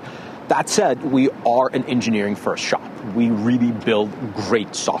DNA. That said, we are an engineering-first shop. We really build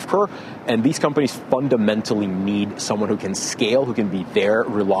great software, and these companies fundamentally need someone who can scale, who can be there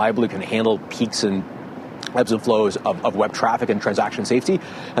reliably, who can handle peaks and ebbs and flows of web traffic and transaction safety,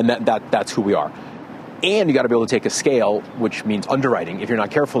 and that's who we are. And you got to be able to take a scale, which means underwriting. If you're not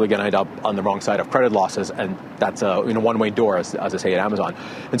careful, you're going to end up on the wrong side of credit losses, and that's a one-way door, as I say at Amazon.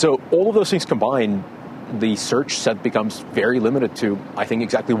 And so all of those things combined, the search set becomes very limited to, I think,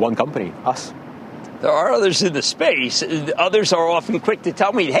 exactly one company, us. There are others in the space. Others are often quick to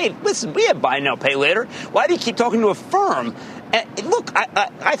tell me, hey, listen, we have buy now, pay later. Why do you keep talking to a firm? And look,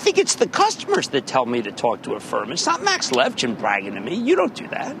 I think it's the customers that tell me to talk to a firm. It's not Max Levchin bragging to me. You don't do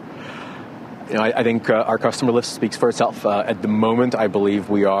that. I think our customer list speaks for itself. At the moment, I believe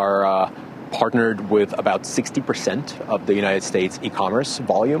we are partnered with about 60% of the United States e-commerce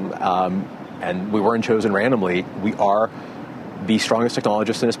volume, and we weren't chosen randomly. We are the strongest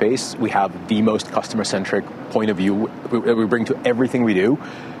technologists in the space. We have the most customer-centric point of view that we bring to everything we do.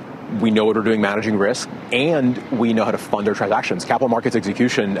 We know what we're doing managing risk, and we know how to fund our transactions. Capital markets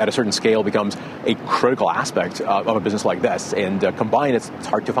execution at a certain scale becomes a critical aspect of a business like this, and combined, it's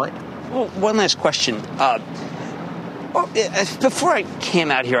hard to find. Well, one last question. Before I came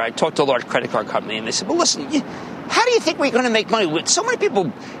out here, I talked to a large credit card company, and they said, well, listen, how do you think we're going to make money with so many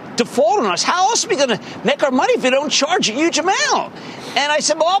people default on us? How else are we going to make our money if we don't charge a huge amount? And I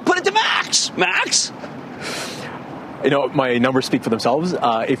said, well, I'll put it to Max. Max? My numbers speak for themselves.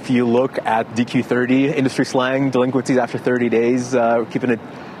 If you look at DQ30, industry slang, delinquencies after 30 days, keeping it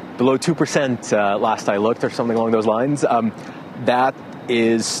below 2% last I looked, or something along those lines. That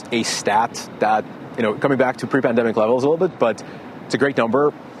is a stat that, coming back to pre-pandemic levels a little bit, but it's a great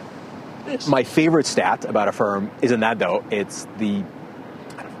number. My favorite stat about a firm isn't that, though. It's the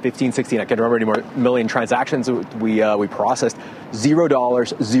 15, 16, I can't remember anymore, million transactions we processed.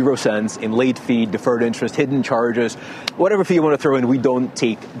 $0, 0 cents in late fee, deferred interest, hidden charges, whatever fee you want to throw in, we don't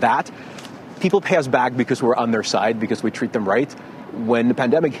take that. People pay us back because we're on their side, because we treat them right. When the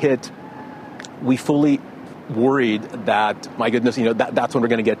pandemic hit, we fully worried that, my goodness, that's when we're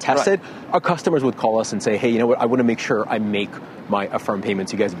going to get tested. Right. Our customers would call us and say, hey, you know what, I want to make sure I make my Affirm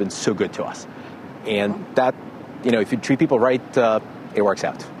payments. You guys have been so good to us. And that, if you treat people right, it works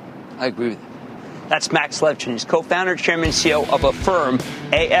out. I agree with you. That's Max Levchin. He's co-founder, chairman, and CEO of Affirm,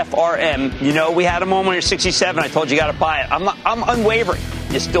 AFRM. We had him on when you're 67. I told you got to buy it. I'm unwavering.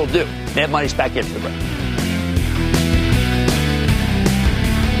 You still do. Mad Money's back into the break.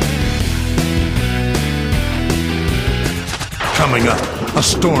 Coming up, a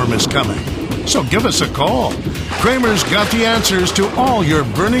storm is coming. So give us a call. Cramer's got the answers to all your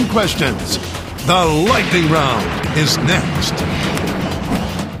burning questions. The lightning round is next.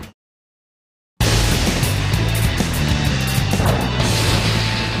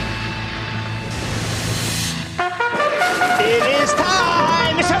 It is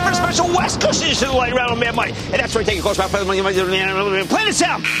time. It's time for a special West Coast edition of the lightning round on Mad Money. And that's where I take a close round. Play the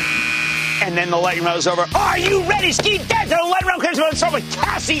sound. And then the lightning round is over. Are you ready, Ski Dad? The lightning round comes to start with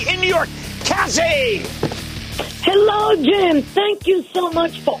Cassie in New York. Cassie! Hello, Jim. Thank you so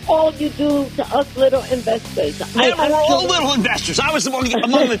much for all you do to us little investors. We're all little investors. I was among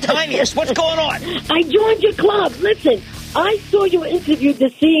the tiniest. What's going on? I joined your club. Listen, I saw you interview the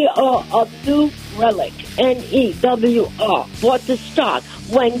CEO of New Relic, NEWR. Bought the stock,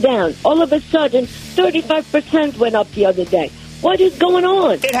 went down. All of a sudden, 35% went up the other day. What is going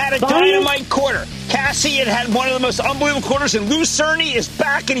on? It had a dynamite quarter. Cassie, it had one of the most unbelievable quarters, and Lou Cerny is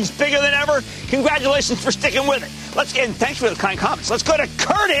back, and he's bigger than ever. Congratulations for sticking with it. And thanks for the kind comments. Let's go to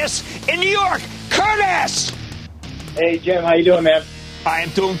Curtis in New York. Curtis! Hey, Jim. How you doing, man? I am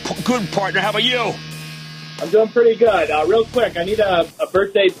doing good, partner. How about you? I'm doing pretty good. Real quick, I need a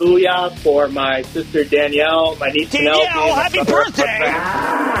birthday booyah for my sister Danielle, my niece Penelope. Danielle, happy birthday!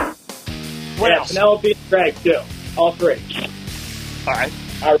 What else? Penelope and Greg, too. All three. All right.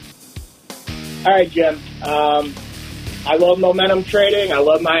 All right, Jim. I love momentum trading. I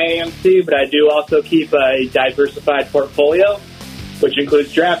love my AMC, but I do also keep a diversified portfolio, which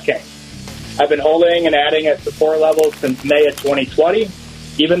includes DraftKings. I've been holding and adding at support levels since May of 2020.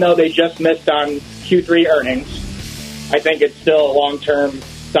 Even though they just missed on Q3 earnings, I think it's still a long-term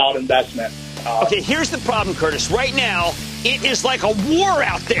solid investment. Okay, here's the problem, Curtis. Right now, it is like a war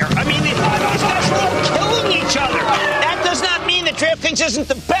out there. I mean, these guys are all killing each other. That does not mean that DraftKings isn't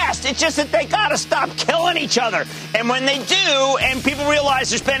the best. It's just that they got to stop killing each other. And when they do, and people realize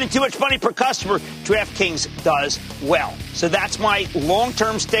they're spending too much money per customer, DraftKings does well. So that's my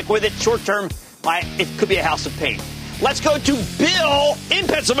long-term stick with it. Short-term, it could be a house of pain. Let's go to Bill in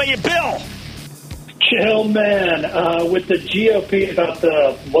Pennsylvania. Bill. Chill, man. With the GOP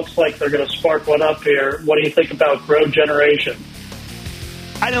looks like they're going to spark one up here. What do you think about Grow Generation?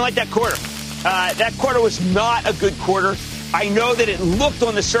 I didn't like that quarter. That quarter was not a good quarter. I know that it looked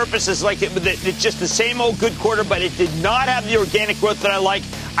on the surface as like it's just the same old good quarter, but it did not have the organic growth that I like.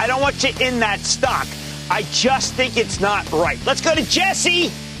 I don't want you in that stock. I just think it's not right. Let's go to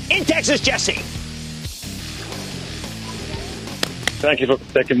Jesse in Texas. Jesse. Thank you for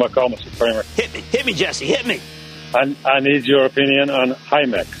taking my call, Mr. Kramer. Hit me, Jesse. Hit me. I need your opinion on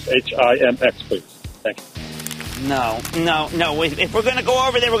HIMEX, HIMX, please. Thank you. No. If we're going to go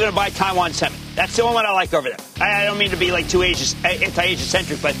over there, we're going to buy Taiwan Semi. That's the only one I like over there. I don't mean to be like too anti-Asia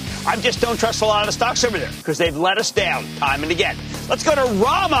centric, but I just don't trust a lot of the stocks over there because they've let us down time and again. Let's go to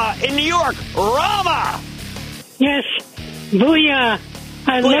Rama in New York. Rama! Yes. Booyah.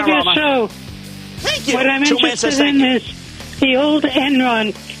 I love your Rama. show. Thank you. What I'm interested in is the old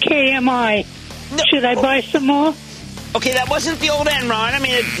Enron, KMI. No. Should I buy some more? Okay, that wasn't the old Enron. I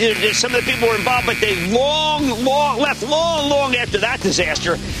mean, some of the people were involved, but they left long after that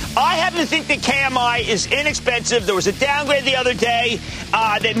disaster. I happen to think that KMI is inexpensive. There was a downgrade the other day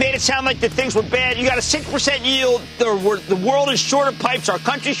that made it sound like that things were bad. You got a 6% yield. The world is short of pipes. Our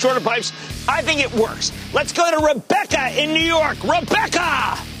country's short of pipes. I think it works. Let's go to Rebecca in New York.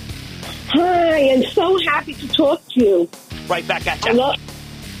 Rebecca! Hi, I'm so happy to talk to you. Right back at you.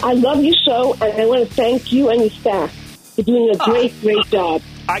 I love your show, and I want to thank you and your staff for doing a great job.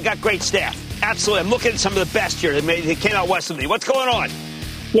 I got great staff. Absolutely. I'm looking at some of the best here. They came out west of me. What's going on?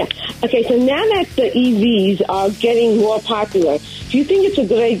 Yeah. Okay, so now that the EVs are getting more popular, do you think it's a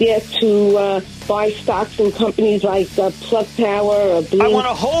good idea to buy stocks in companies like Plug Power or Blink? I want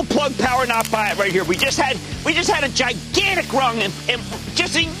to hold Plug Power, not buy it right here. We just had a gigantic run and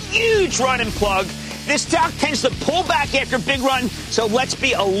just a huge run in Plug. This stock tends to pull back after a big run, so let's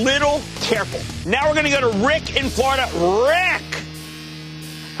be a little careful. Now we're going to go to Rick in Florida. Rick!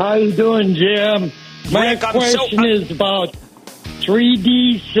 How you doing, Jim? My Rick, question is about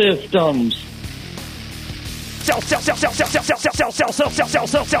 3D systems. Sell.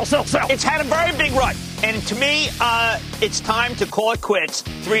 It's had a very big run. And to me, it's time to call it quits,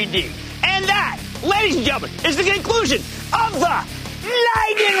 3D. And that, ladies and gentlemen, is the conclusion of the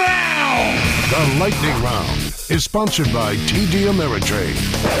Lightning Round! The Lightning Round is sponsored by TD Ameritrade.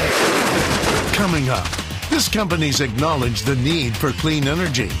 Coming up, this company's acknowledged the need for clean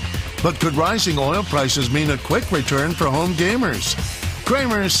energy. But could rising oil prices mean a quick return for home gamers?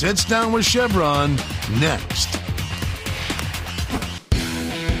 Cramer sits down with Chevron next.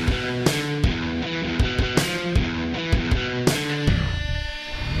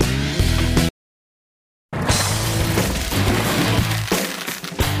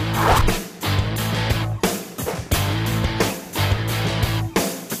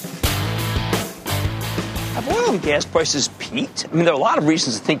 Gas prices peaked? I mean, there are a lot of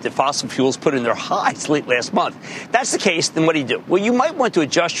reasons to think that fossil fuels put in their highs late last month. If that's the case, then what do you do? Well, you might want to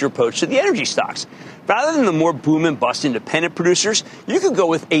adjust your approach to the energy stocks. Rather than the more boom and bust independent producers, you could go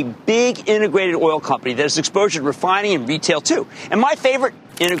with a big integrated oil company that has exposure to refining and retail too. And my favorite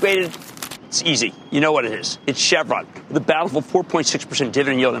integrated, it's easy. You know what it is. It's Chevron, with a bountiful 4.6%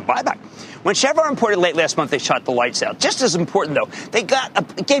 dividend yield and buyback. When Chevron reported late last month, they shot the lights out. Just as important, though, they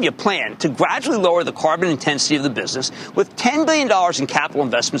gave you a plan to gradually lower the carbon intensity of the business with $10 billion in capital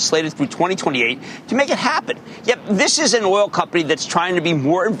investments slated through 2028 to make it happen. Yet this is an oil company that's trying to be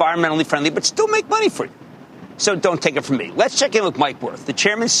more environmentally friendly but still make money for you. So don't take it from me. Let's check in with Mike Wirth, the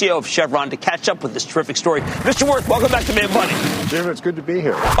chairman and CEO of Chevron, to catch up with this terrific story. Mr. Wirth, welcome back to Mad Money. Jim, it's good to be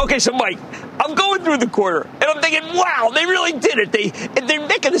here. Okay, so Mike, I'm going through the quarter, and I'm thinking, wow, they really did it. They're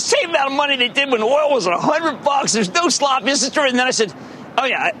making the same amount of money they did when oil was at $100. There's no slop. This is true. And then I said, oh,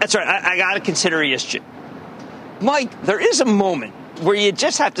 yeah, that's right. I got to consider ESG. Mike, there is a moment where you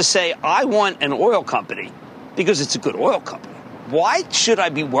just have to say, I want an oil company because it's a good oil company. Why should I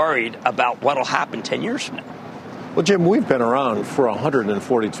be worried about what will happen 10 years from now? Well, Jim, we've been around for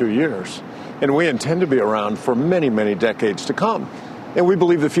 142 years, and we intend to be around for many, many decades to come. And we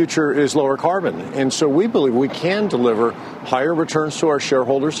believe the future is lower carbon. And so we believe we can deliver higher returns to our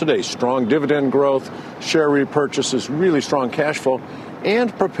shareholders today, strong dividend growth, share repurchases, really strong cash flow,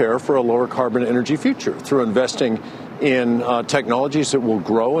 and prepare for a lower carbon energy future through investing in technologies that will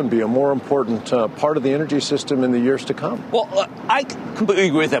grow and be a more important part of the energy system in the years to come. Well, I completely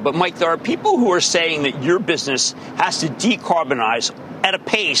agree with that. But, Mike, there are people who are saying that your business has to decarbonize at a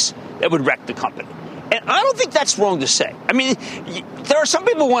pace that would wreck the company. And I don't think that's wrong to say. I mean, there are some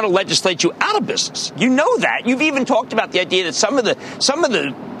people who want to legislate you out of business. You know that. You've even talked about the idea that some of the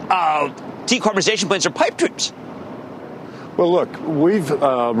decarbonization plans are pipe dreams. Well, look, we've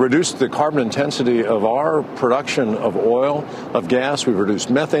reduced the carbon intensity of our production of oil, of gas. We've reduced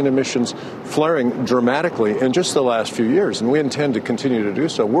methane emissions, flaring dramatically in just the last few years, and we intend to continue to do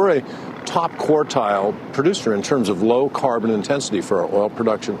so. We're a top quartile producer in terms of low carbon intensity for our oil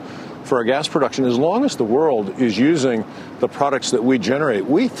production, for our gas production. As long as the world is using the products that we generate,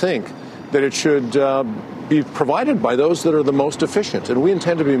 we think that it should be provided by those that are the most efficient. And we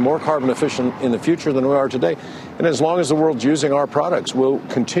intend to be more carbon efficient in the future than we are today. And as long as the world's using our products, we'll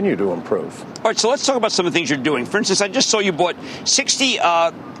continue to improve. All right, so let's talk about some of the things you're doing. For instance, I just saw you bought 60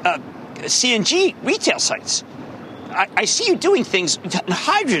 CNG retail sites. I see you doing things,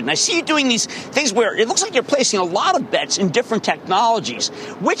 hydrogen. I see you doing these things where it looks like you're placing a lot of bets in different technologies.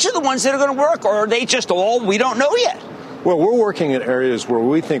 Which are the ones that are going to work, or are they just all we don't know yet? Well, we're working in areas where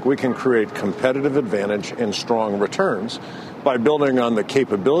we think we can create competitive advantage and strong returns by building on the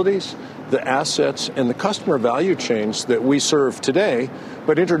capabilities, the assets, and the customer value chains that we serve today,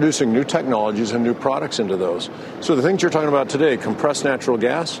 but introducing new technologies and new products into those. So the things you're talking about today, compressed natural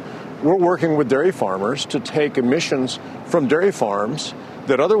gas, we're working with dairy farmers to take emissions from dairy farms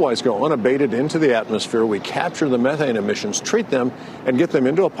that otherwise go unabated into the atmosphere. We capture the methane emissions, treat them, and get them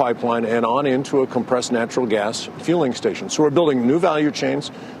into a pipeline and on into a compressed natural gas fueling station. So we're building new value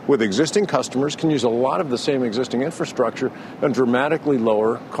chains with existing customers, can use a lot of the same existing infrastructure and dramatically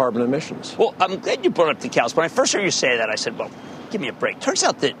lower carbon emissions. Well, I'm glad you brought up the cows. When I first heard you say that, I said, well, give me a break. Turns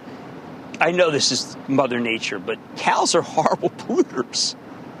out that, I know this is Mother Nature, but cows are horrible polluters.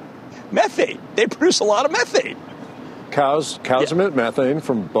 Methane. They produce a lot of methane. Cows emit methane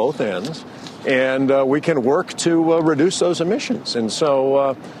from both ends, and we can work to reduce those emissions. And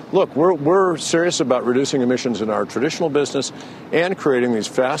so, look, we're serious about reducing emissions in our traditional business and creating these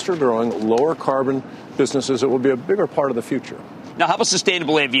faster-growing, lower-carbon businesses that will be a bigger part of the future. Now, how about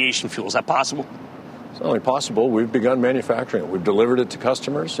sustainable aviation fuel? Is that possible? It's not only possible. We've begun manufacturing it. We've delivered it to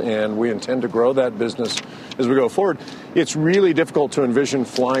customers, and we intend to grow that business as we go forward. It's really difficult to envision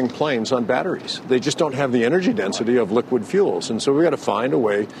flying planes on batteries. They just don't have the energy density of liquid fuels. And so we've got to find a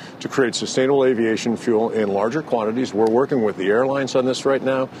way to create sustainable aviation fuel in larger quantities. We're working with the airlines on this right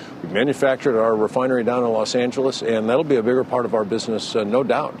now. We've manufactured our refinery down in Los Angeles, and that'll be a bigger part of our business, no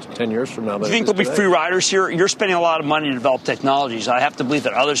doubt, 10 years from now. Do you think there'll be free riders here? You're spending a lot of money to develop technologies. I have to believe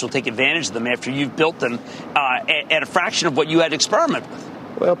that others will take advantage of them after you've built them at a fraction of what you had to experiment with.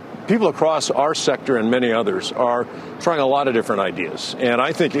 Well, people across our sector and many others are trying a lot of different ideas, and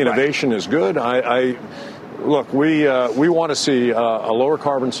I think innovation is good. Look, we want to see a lower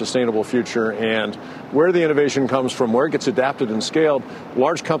carbon sustainable future, and where the innovation comes from, where it gets adapted and scaled,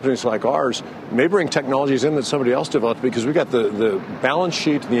 large companies like ours may bring technologies in that somebody else developed because we've got the balance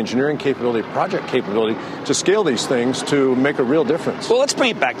sheet, the engineering capability, project capability to scale these things to make a real difference. Well, let's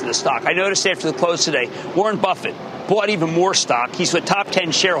bring it back to the stock. I noticed after the close today, Warren Buffett bought even more stock. He's a top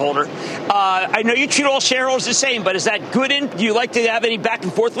 10 shareholder. I know you treat all shareholders the same, but is that good? Do you like to have any back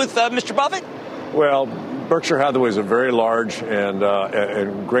and forth with Mr. Buffett? Well, Berkshire Hathaway is a very large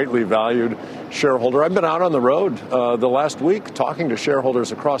and greatly valued shareholder. I've been out on the road the last week talking to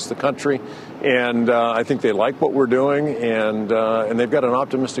shareholders across the country, and I think they like what we're doing, and they've got an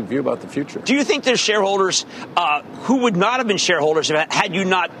optimistic view about the future. Do you think there's shareholders who would not have been shareholders had you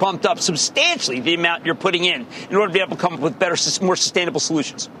not bumped up substantially the amount you're putting in order to be able to come up with better, more sustainable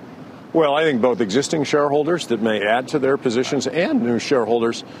solutions? Well, I think both existing shareholders that may add to their positions and new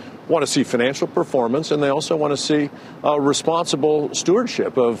shareholders want to see financial performance, and they also want to see responsible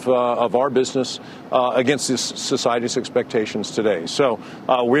stewardship of our business against this society's expectations today. So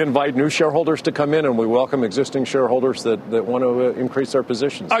we invite new shareholders to come in, and we welcome existing shareholders that want to increase their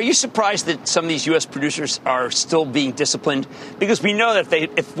positions. Are you surprised that some of these U.S. producers are still being disciplined? Because we know that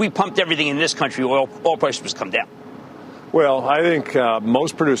if we pumped everything in this country, oil prices would come down. Well, I think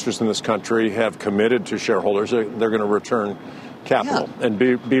most producers in this country have committed to shareholders they're going to return capital and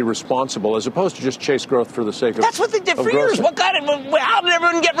be responsible, as opposed to just chase growth for the sake of. That's what they did for years. How did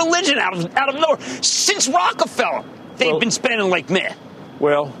everyone get religion out of nowhere? Since Rockefeller, they've been spending like meh.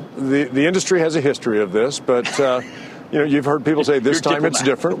 Well, the industry has a history of this, but you've heard people say this time it's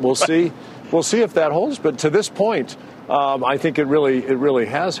different. We'll see if that holds. But to this point, I think it really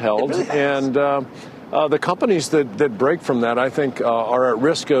has held, and. The companies that break from that, I think, are at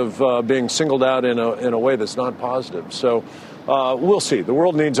risk of being singled out in a way that's not positive. So we'll see. The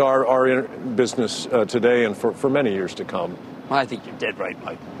world needs our business today and for many years to come. Well, I think you're dead right,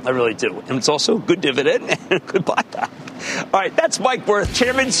 Mike. I really do. And it's also a good dividend and a good buyback. All right, that's Mike Wirth,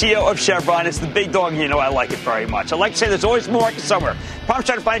 Chairman and CEO of Chevron. It's the big dog. I like it very much. I like to say there's always more market somewhere. Promise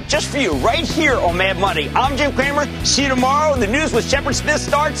trying to find it just for you right here on Mad Money. I'm Jim Cramer. See you tomorrow. The news with Shepard Smith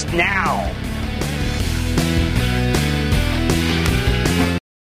starts now.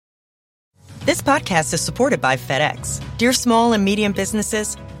 This podcast is supported by FedEx. Dear small and medium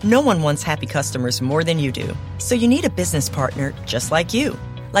businesses, no one wants happy customers more than you do. So you need a business partner just like you.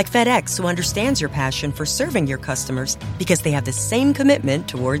 Like FedEx, who understands your passion for serving your customers because they have the same commitment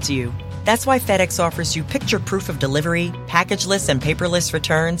towards you. That's why FedEx offers you picture proof of delivery, packageless and paperless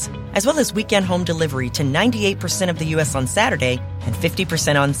returns, as well as weekend home delivery to 98% of the U.S. on Saturday and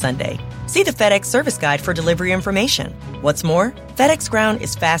 50% on Sunday. See the FedEx service guide for delivery information. What's more, FedEx Ground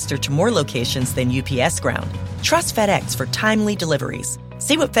is faster to more locations than UPS Ground. Trust FedEx for timely deliveries.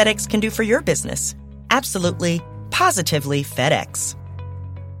 See what FedEx can do for your business. Absolutely, positively FedEx.